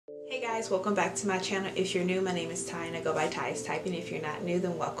Hey guys, welcome back to my channel. If you're new, my name is Ty and I go by Ty's Typing. If you're not new,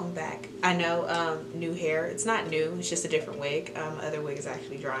 then welcome back. I know new hair, it's not new, it's just a different wig. Other wig is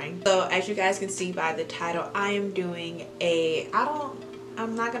actually drying. So as you guys can see by the title, I am doing a, I don't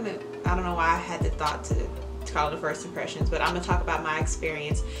know why I had the thought to call it the first impressions, but I'm gonna talk about my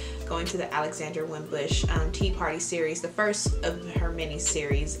experience going to the Alexandra Winbush Tea Party series, the first of her mini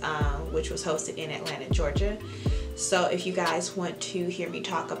series, which was hosted in Atlanta, Georgia. So if you guys want to hear me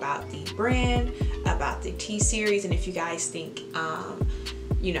talk about the brand, about the tea series, and if you guys think,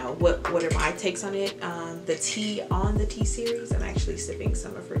 you know, what are my takes on it, the tea on the tea series, I'm actually sipping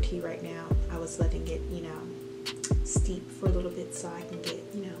some of her tea right now. I was letting it, you know, steep for a little bit so I can get,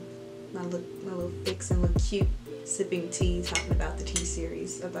 you know, my little fix and look cute sipping tea, talking about the tea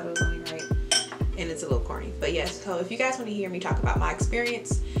series. I thought it was only right, and it's a little corny, but yes. So if you guys want to hear me talk about my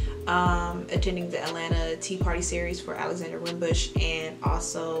experience attending the Atlanta Tea Party series for Alexandra Winbush, and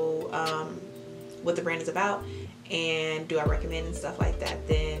also what the brand is about and do I recommend and stuff like that,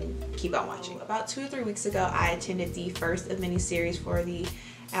 then keep on watching. About 2 or 3 weeks ago, I attended the first of mini series for the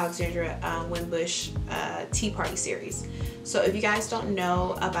Alexandra Winbush Tea Party series. So if you guys don't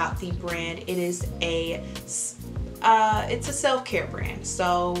know about the brand, it is it's a self-care brand.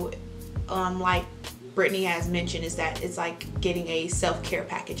 So like Brittney has mentioned, is that it's like getting a self-care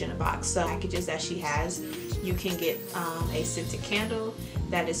package in a box. So packages that she has, you can get a scented candle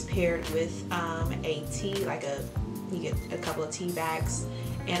that is paired with a tea, like you get a couple of tea bags,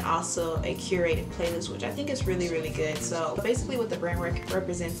 and also a curated playlist, which I think is really good. So basically what the brand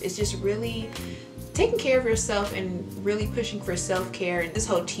represents is just really taking care of yourself and really pushing for self-care. And this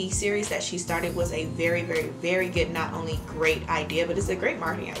whole tea series that she started was a very good, not only great idea, but it's a great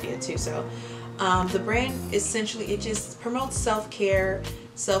marketing idea too. So the brand essentially, it just promotes self-care,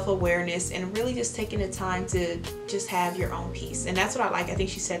 self-awareness, and really just taking the time to just have your own peace. And that's what I like. I think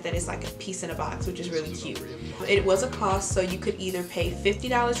she said that it's like a piece in a box, which is really cute. It was a cost, so you could either pay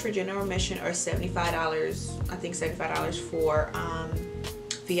 $50 for general admission or $75, I think $75 for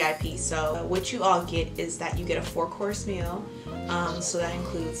VIP. So what you all get is that you get a 4-course meal. So that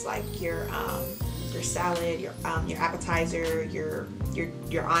includes like your salad, your appetizer, your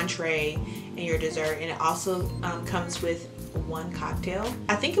entree, and your dessert, and it also comes with 1 cocktail.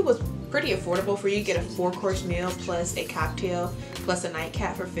 I think it was pretty affordable for you to get a 4-course meal plus a cocktail plus a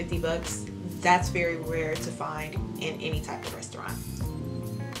nightcap for 50 bucks. That's very rare to find in any type of restaurant.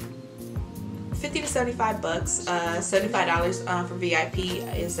 50 to 75 bucks, $75 for VIP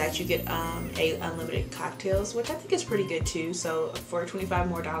is that you get unlimited cocktails, which I think is pretty good too. So for $25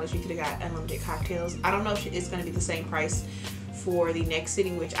 more, you could have got unlimited cocktails. I don't know if it's going to be the same price for the next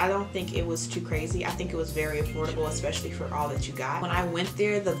city, which I don't think it was too crazy. I think it was very affordable, especially for all that you got. When I went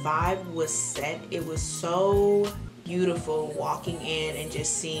there, the vibe was set. It was so beautiful walking in and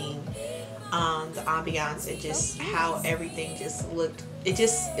just seeing the ambiance and just how everything just looked.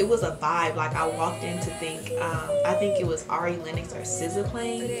 It was a vibe. Like I walked in to think, I think it was Ari Lennox or SZA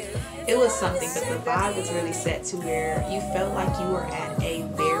playing. It was something, but the vibe was really set to where you felt like you were at a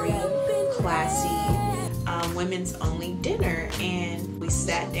very classy women's only dinner. And we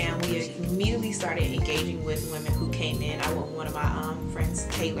sat down, we immediately started engaging with women who came in. I went with one of my friends,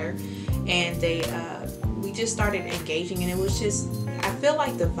 Taylor, and we just started engaging, and it was just, I feel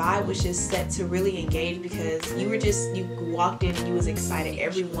like the vibe was just set to really engage, because you walked in and you was excited.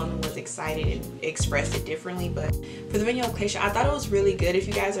 Every woman was excited and expressed it differently. But for the venue location, I thought it was really good. If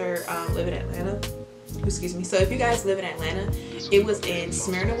you guys are live in Atlanta, excuse me, so if you guys live in Atlanta, it was in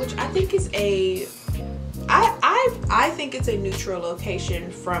Smyrna, which I think is I think it's a neutral location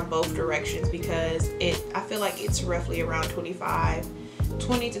from both directions, because I feel like it's roughly around 20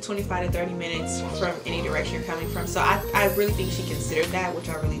 to 25 to 30 minutes from any direction you're coming from. So I really think she considered that, which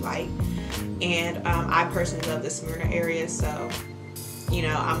I really like. And I personally love the Smyrna area, so you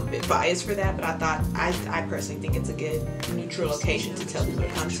know, I'm a bit biased for that, but I personally think it's a good neutral location to tell people to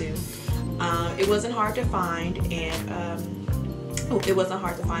come to. It wasn't hard to find, and it wasn't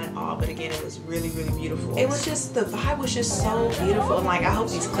hard to find at all, but again, it was really beautiful. It was just, the vibe was just so beautiful. And like, I hope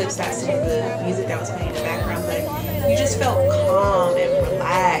these clips got some of the music that was playing in the background, but you just felt calm and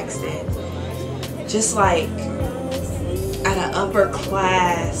relaxed and just like at an upper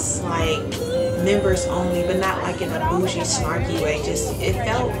class, like members only, but not like in a bougie snarky way. Just it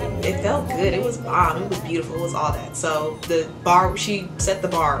felt good. It was bomb. It was beautiful. It was all that. So the bar, she set the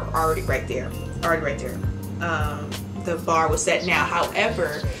bar already right there. The bar was set now.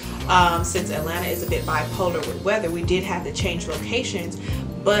 However, since Atlanta is a bit bipolar with weather, we did have to change locations.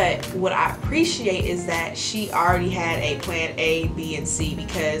 But what I appreciate is that she already had a plan A, B, and C,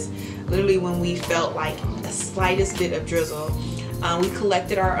 because literally when we felt like the slightest bit of drizzle, We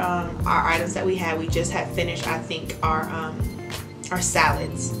collected our items that we had. We just had finished, I think, our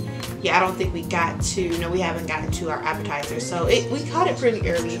salads. Yeah, I don't think we got to, no, we haven't gotten to our appetizers. So we caught it pretty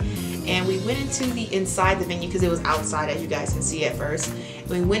early, and we went into the inside the venue because it was outside, as you guys can see at first. And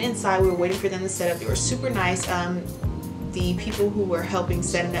we went inside, we were waiting for them to set up. They were super nice. The people who were helping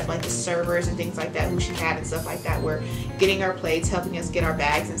setting up, like the servers and things like that, who she had and stuff like that, were getting our plates, helping us get our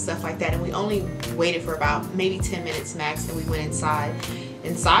bags and stuff like that. And we only waited for about maybe 10 minutes max, and we went inside.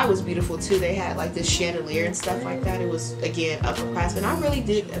 Inside was beautiful too. They had like this chandelier and stuff like that. It was, again, upper class, and I really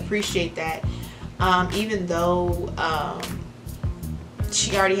did appreciate that. Even though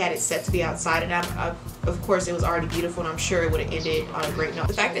she already had it set to be outside, and of course it was already beautiful, and I'm sure it would have ended on a great note.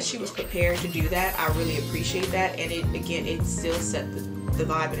 The fact that she was prepared to do that, I really appreciate that. And it still set the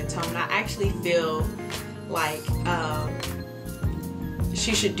vibe and the tone. I actually feel like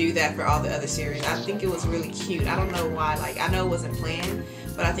she should do that for all the other series. I think it was really cute. I don't know why, like, I know it wasn't planned,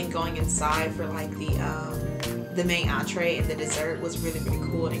 but I think going inside for like the main entree and the dessert was really, really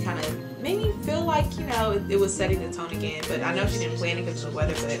cool, and it kind of made me feel like, you know, it was setting the tone again. But I know she didn't plan it because of the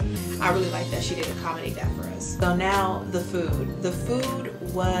weather, but I really like that she did accommodate that for us. So now the food. The food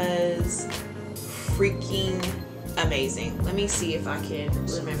was freaking amazing. Let me see if I can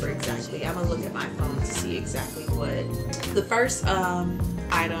remember exactly. I'm gonna look at my phone to see exactly what. The first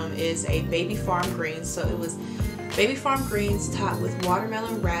item is a baby farm greens. So it was baby farm greens topped with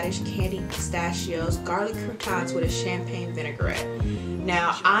watermelon, radish, candied pistachios, garlic croutons with a champagne vinaigrette.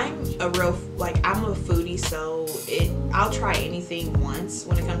 Now I'm a foodie, so I'll try anything once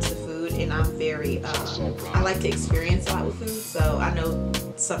when it comes to food, and I'm very I like to experience a lot with food. So I know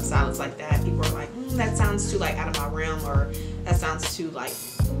some salads like that, people are like, that sounds too like out of my realm, or that sounds too much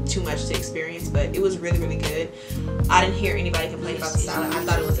to experience, but it was really, really good. I didn't hear anybody complain about the salad. I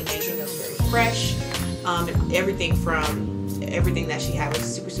thought it was amazing. It was very fresh. Everything that she had was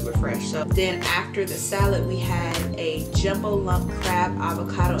super, super fresh. So then after the salad, we had a jumbo lump crab,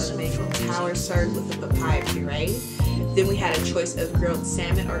 avocado, and mango tower served with a papaya puree. Then we had a choice of grilled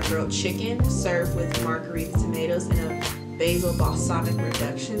salmon or grilled chicken served with margarita tomatoes and a basil balsamic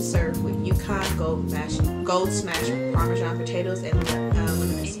reduction served with Yukon gold smashed Parmesan potatoes and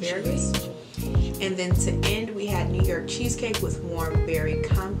lemon asparagus. And then to end, we had New York cheesecake with a warm berry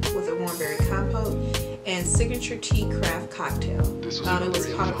compote and signature tea craft cocktail. It was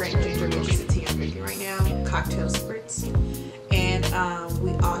pomegranate ginger, which is a tea I'm drinking right now, cocktail spritz. And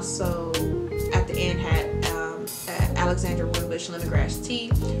we also at the end had Alexandra Winbush lemongrass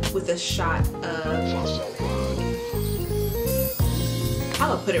tea with a shot of, I'm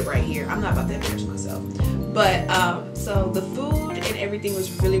gonna put it right here. I'm not about to embarrass myself. But so the food and everything was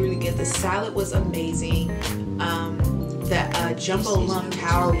really, really good. The salad was amazing. The jumbo lump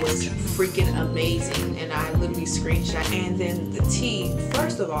tower was freaking amazing, and I literally screenshot. And then the tea.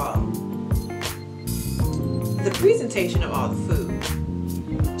 First of all, the presentation of all the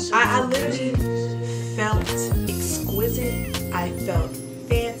food. I literally felt exquisite. I felt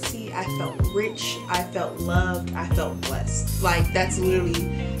fancy. I felt rich. I felt loved. I felt blessed. Like, that's literally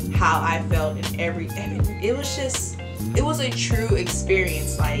how I felt in it was a true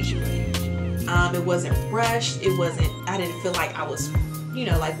experience. Like, it wasn't rushed. I didn't feel like I was, you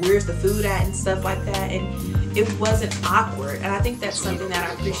know, like, where's the food at and stuff like that. And it wasn't awkward. And I think that's something that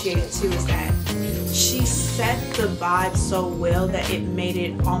I appreciated too, is that she set the vibe so well that it made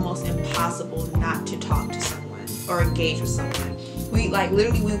it almost impossible not to talk to someone or engage with someone. We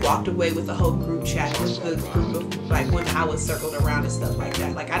literally walked away with a whole group chat with the group of like women I was circled around and stuff like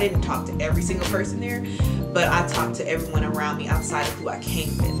that. Like, I didn't talk to every single person there, but I talked to everyone around me outside of who I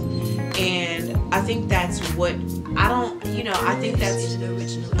came with. And I think that's what I think that's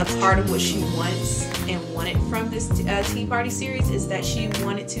a part of what she wants and wanted from this Tea Party series, is that she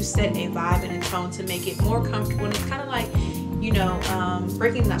wanted to set a vibe and a tone to make it more comfortable. And it's kind of like, you know,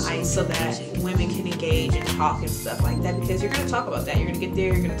 breaking the ice so that women can engage and talk and stuff like that, because you're going to talk about that. You're going to get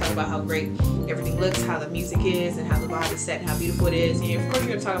there, you're going to talk about how great everything looks, how the music is, and how the vibe is set, and how beautiful it is. And of course, you're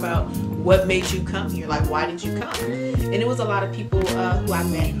going to talk about what made you come here, like, why did you come? And it was a lot of people who I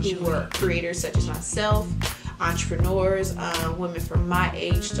met who were creators such as myself, entrepreneurs, women from my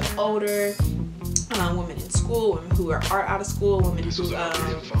age to older, women in school, women who are out of school, women who aren't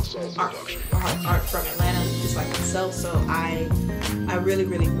from Atlanta, just like myself. So I really,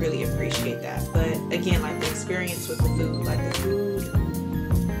 really, really appreciate that. But again, like, the experience with the food, like, the food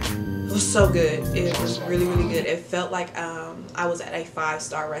was so good. It was really, really good. It felt like I was at a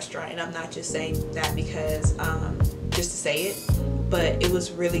 5-star restaurant, and I'm not just saying that because just to say it, but it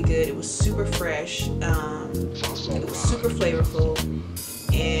was really good. It was super fresh. It was super flavorful,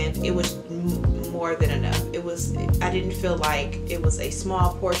 and it was more than enough. I didn't feel like it was a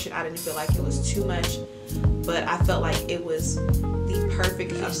small portion. I didn't feel like it was too much, but I felt like it was the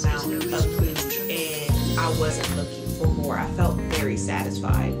perfect amount of food, and I wasn't looking for more. I felt very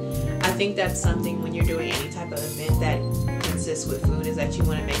satisfied. I think that's something when you're doing any type of event that consists with food, is that you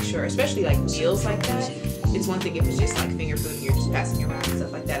want to make sure, especially like meals like that. It's one thing if it's just like finger food and you're just passing around and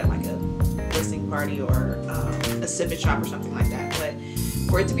stuff like that at like a listening party or a sip and shop or something like that. But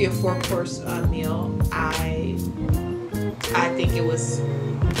for it to be a 4-course meal, I think it was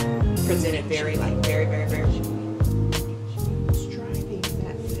presented very very. Driving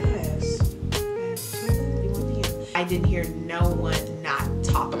that fast at 2:31 p.m. I didn't hear no one not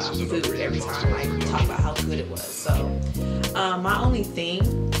talk about food every time, like talk about how good it was. So my only thing,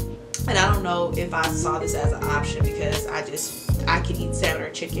 and I don't know if I saw this as an option because I could eat salmon or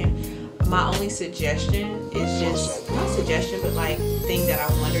chicken. My only suggestion is just, not suggestion, but like thing that I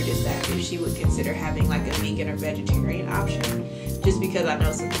wondered is that if she would consider having like a vegan or vegetarian option, just because I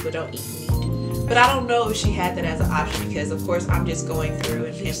know some people don't eat meat. But I don't know if she had that as an option, because of course I'm just going through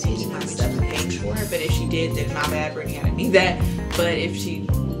and taking my stuff and paying for it. But if she did, then my bad, Brittney, I didn't need that. But if she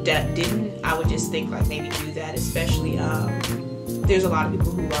didn't, I would just think like maybe do that, especially there's a lot of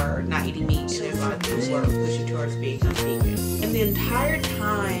people who are not eating meat, and there's a lot of people who are pushing towards being vegan. And the entire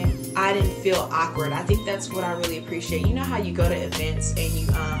time I didn't feel awkward. I think that's what I really appreciate. You know how you go to events and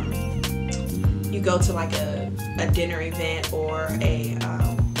you go to like a dinner event or a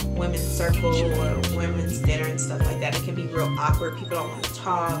women's circle or women's dinner and stuff like that. It can be real awkward. People don't want to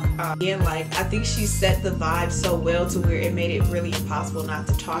talk. Again, like I think she set the vibe so well to where it made it really impossible not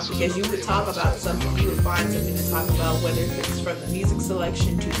to talk, because you would talk about something, you would find something to talk about, whether it's from the music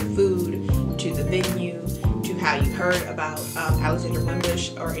selection to the food to the venue to how you heard about Alexandra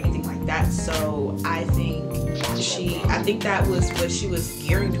Winbush or anything like that. So I think that was what she was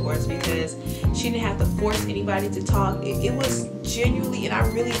gearing towards, because she didn't have to force anybody to talk. It was genuinely, and I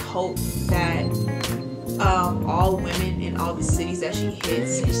really hope that all women in all the cities that she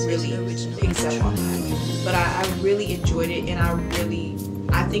hits really picks up on that. But I really enjoyed it, and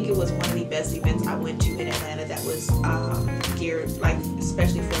I think it was one of the best events I went to in Atlanta that was geared, like,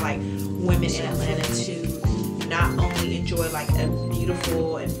 especially for like women in Atlanta to not only enjoy like a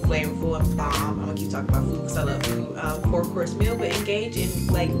beautiful and flavorful and bomb, I'm gonna keep talking about food because I love food, 4-course meal, but engage in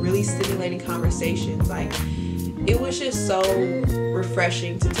like really stimulating conversations. Like, it was just so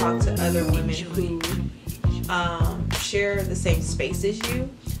refreshing to talk to other women who share the same space as you,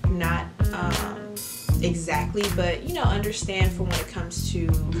 not exactly, but you know, understand from when it comes to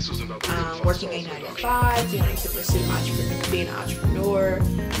working a 9-to-5, wanting to pursue being an entrepreneur,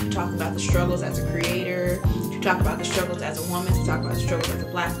 to talk about the struggles as a creator, to talk about the struggles as a woman, to talk about the struggles as a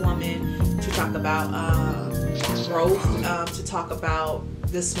Black woman, to talk about growth, to talk about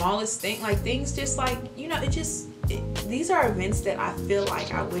the smallest thing, like things just like, you know, these are events that I feel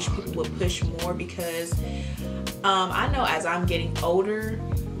like I wish people would push more, because I know as I'm getting older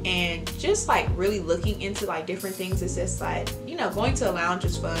and just like really looking into like different things, it's just like, you know, going to a lounge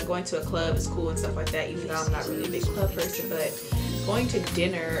is fun, going to a club is cool and stuff like that, even though I'm not really a big club person. But going to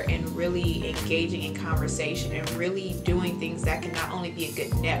dinner and really engaging in conversation and really doing things that can not only be a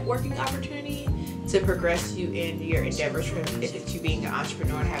good networking opportunity to progress you in your endeavors, from if it's you being an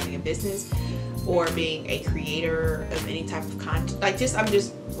entrepreneur and having a business, or being a creator of any type of content, like I'm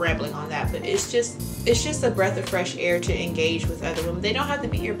just rambling on that, but it's just a breath of fresh air to engage with other women. They don't have to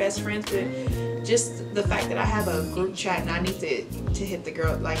be your best friends, but just the fact that I have a group chat and I need to hit the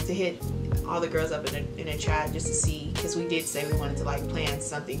girl, like to hit all the girls up in a chat just to see, because we did say we wanted to like plan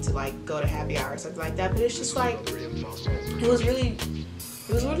something to like go to happy hour or something like that, but it's just like it was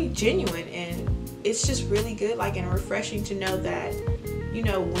really genuine, and it's just really good, like, and refreshing to know that, you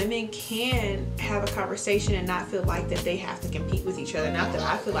know, women can have a conversation and not feel like that they have to compete with each other. Not that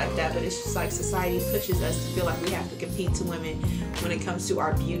I feel like that, but it's just like society pushes us to feel like we have to compete to women when it comes to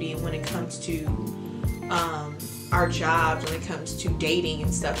our beauty, and when it comes to our jobs, when it comes to dating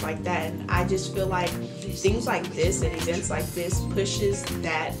and stuff like that. And I just feel like things like this and events like this pushes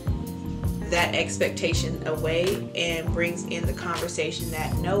that expectation away and brings in the conversation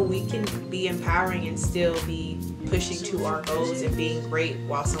that no, we can be empowering and still be pushing to our goals and being great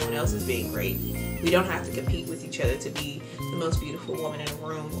while someone else is being great. We don't have to compete with each other to be the most beautiful woman in a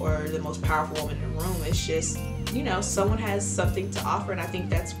room or the most powerful woman in a room. It's just, you know, someone has something to offer, and I think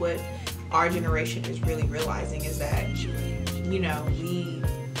that's what our generation is really realizing, is that, you know,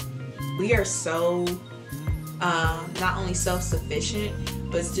 we are so not only self-sufficient,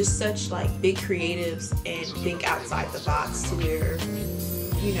 but it's just such like big creatives and think outside the box, to where,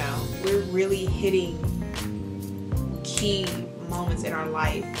 you know, we're really hitting key moments in our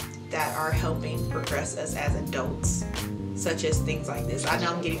life that are helping progress us as adults, such as things like this. I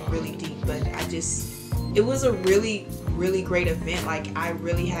know I'm getting really deep, but it was a really great event. Like, I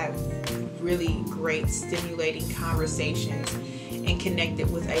really had really great stimulating conversations and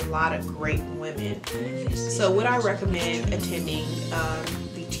connected with a lot of great women. So would I recommend attending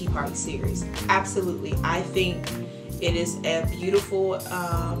the Tea Party series? Absolutely. I think it is a beautiful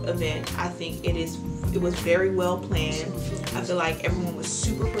event. I think it was very well planned. I feel like everyone was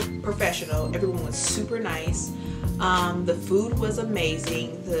super professional. Everyone was super nice. The food was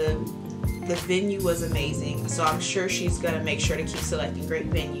amazing. The venue was amazing. So I'm sure she's gonna make sure to keep selecting great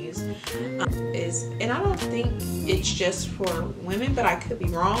venues. And I don't think it's just for women, but I could be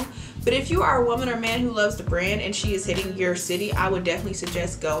wrong. But if you are a woman or man who loves the brand and she is hitting your city, I would definitely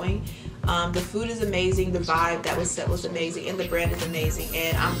suggest going. The food is amazing, the vibe that was set was amazing, and the brand is amazing.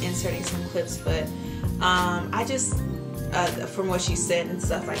 And I'm inserting some clips, but I just from what she said and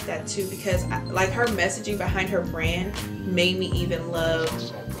stuff like that too, because like her messaging behind her brand made me even love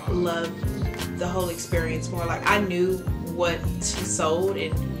the whole experience more. Like, I knew what she sold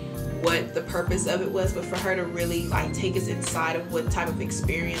and what the purpose of it was, but for her to really like take us inside of what type of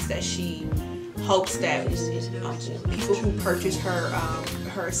experience that she hopes that people who purchase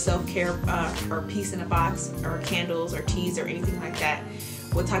her self-care or piece in a box or candles or teas or anything like that,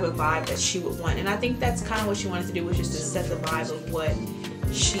 what type of vibe that she would want. And I think that's kind of what she wanted to do, was just to set the vibe of what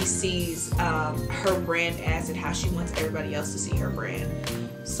she sees her brand as and how she wants everybody else to see her brand.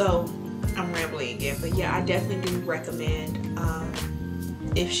 So I'm rambling again, but yeah, I definitely do recommend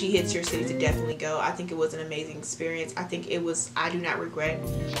if she hits your city to definitely go. I think it was an amazing experience. I do not regret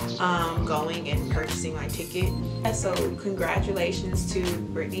going and purchasing my ticket. So congratulations to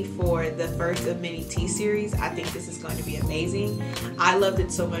Brittney for the first of many tea series. I think this is going to be amazing. I loved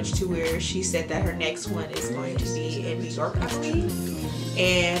it so much to where she said that her next one is going to be in New York, I believe.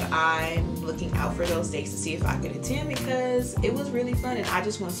 And I'm looking out for those dates to see if I can attend, because it was really fun and I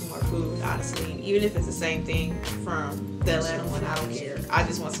just want some more food, honestly. Even if it's the same thing from the Atlanta one, I don't care. I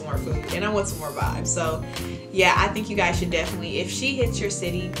just want some more food and I want some more vibes. So yeah, I think you guys should definitely, if she hits your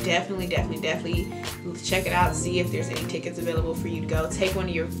city, definitely check it out, see if there's any tickets available for you to go. Take one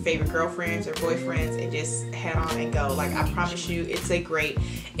of your favorite girlfriends or boyfriends and just head on and go. Like, I promise you, it's a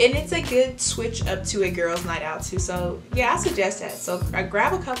good switch up to a girls' night out too. So yeah, I suggest that. So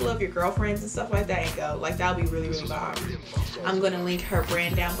grab a couple of your girlfriends and stuff like that and go. Like, that would be really bomb. I'm gonna link her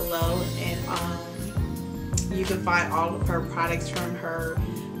brand down below, and you can find all of her products, from her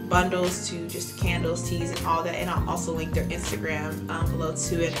bundles to just candles, teas, and all that. And I'll also link their Instagram below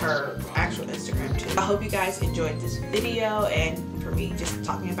too, and her actual Instagram too. I hope you guys enjoyed this video, and for me just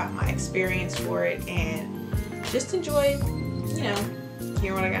talking about my experience for it, and just enjoy, you know,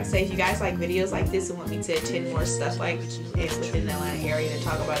 hearing what I gotta say. If you guys like videos like this and want me to attend more stuff like it's within the Atlanta area to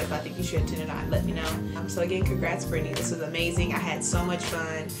talk about if I think you should attend or not, let me know. So again, congrats, Brittney. This was amazing. I had so much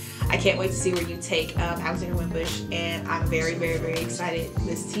fun. I can't wait to see where you take Alexandra Winbush, and I'm very excited.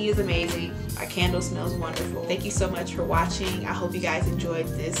 This tea is amazing. Our candle smells wonderful. Thank you so much for watching. I hope you guys enjoyed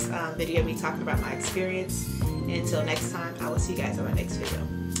this video of me talking about my experience. And until next time, I will see you guys on my next video.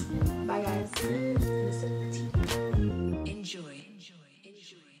 Bye guys.